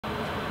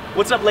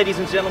What's up, ladies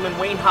and gentlemen?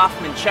 Wayne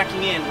Hoffman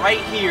checking in right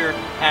here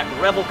at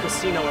Revel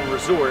Casino and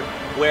Resort,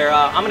 where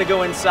I'm going to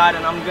go inside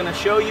and I'm going to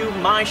show you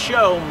my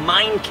show,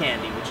 Mind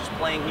Candy, which is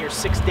playing here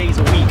 6 days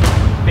a week.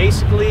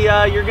 Basically,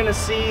 you're going to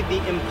see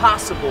the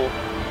impossible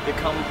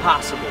become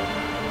possible.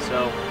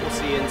 So, we'll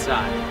see you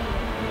inside.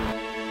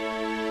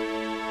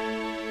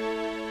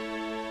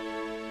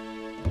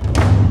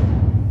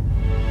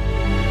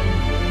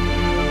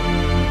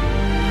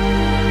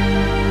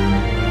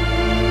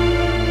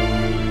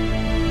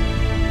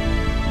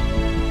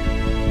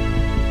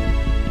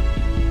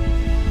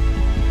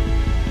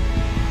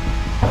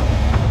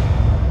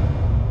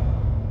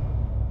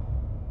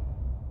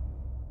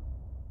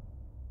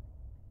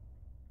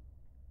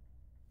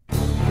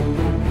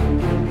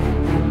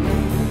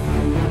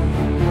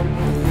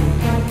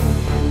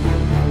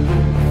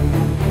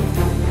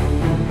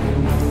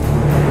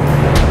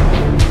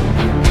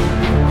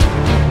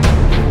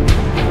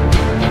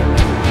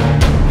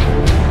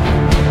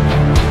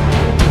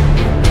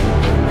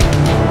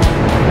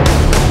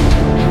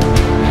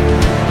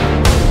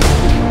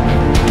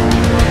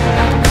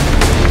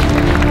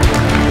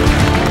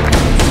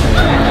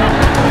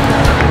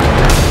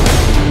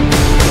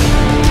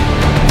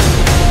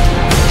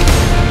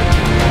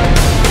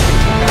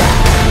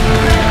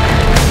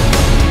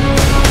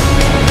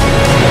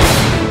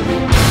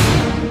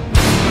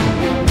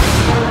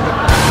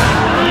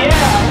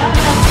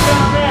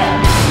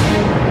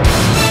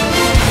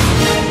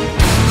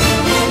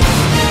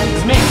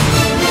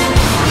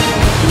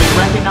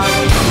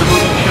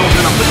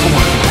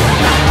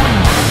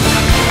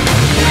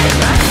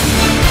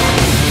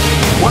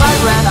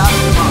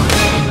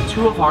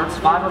 Two of hearts,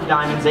 5 of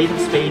diamonds, 8 of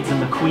spades,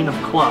 and the Queen of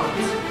clubs.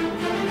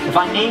 If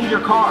I named your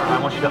card, I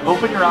want you to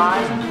open your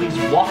eyes and please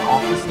walk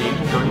off the stage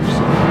and go to your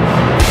seat.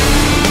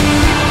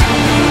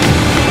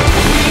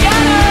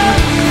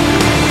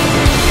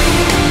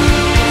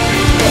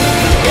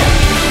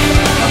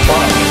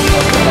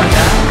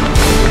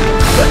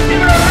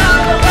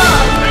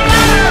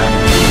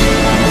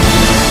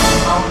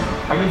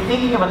 Are you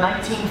thinking of a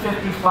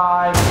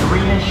 1955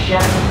 greenish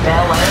Chevy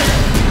Bel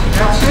Air?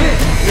 That's it.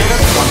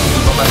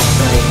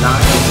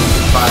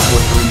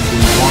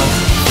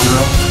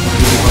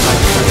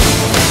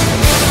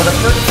 For the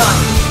first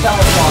time, tell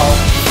us all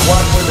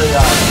what were the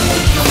numbers in your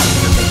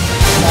picture.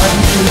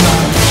 92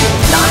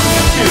 and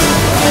 93.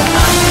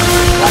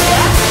 Like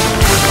that?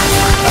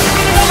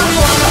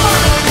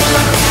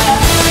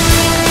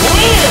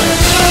 Weird!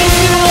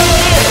 92 over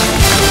here!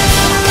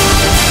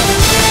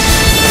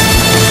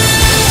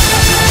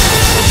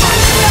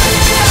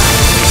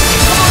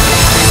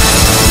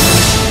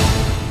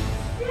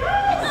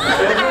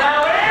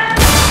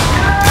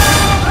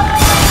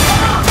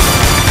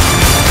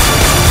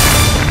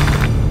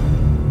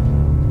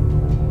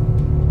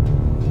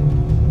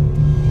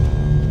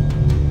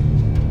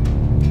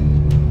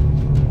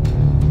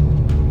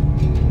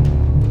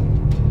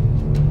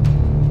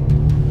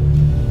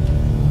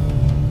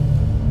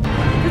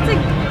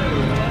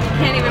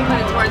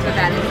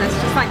 It's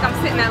just like I'm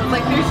sitting there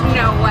like there's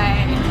no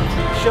way.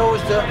 The show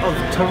was a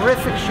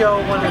terrific show,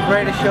 one of the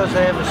greatest shows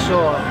I ever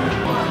saw.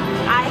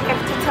 I have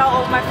to tell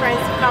all my friends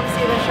to come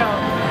see the show.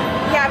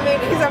 Yeah, I mean,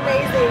 he's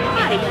amazing.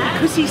 Why?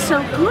 Because he's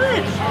so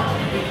good.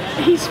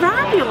 He's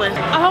fabulous.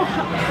 Oh,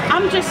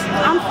 I'm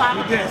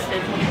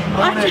flabbergasted.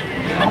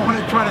 I want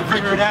to try to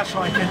figure it out so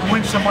I can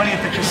win some money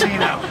at the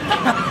casino.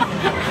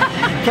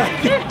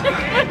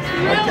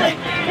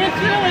 It's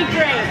really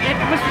great. It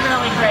was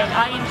really great.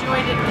 I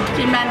enjoyed it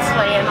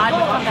immensely, and I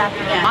will come back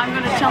again. I'm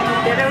going to tell them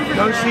to get over here.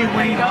 Go see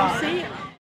Wayne Go Hoffman. see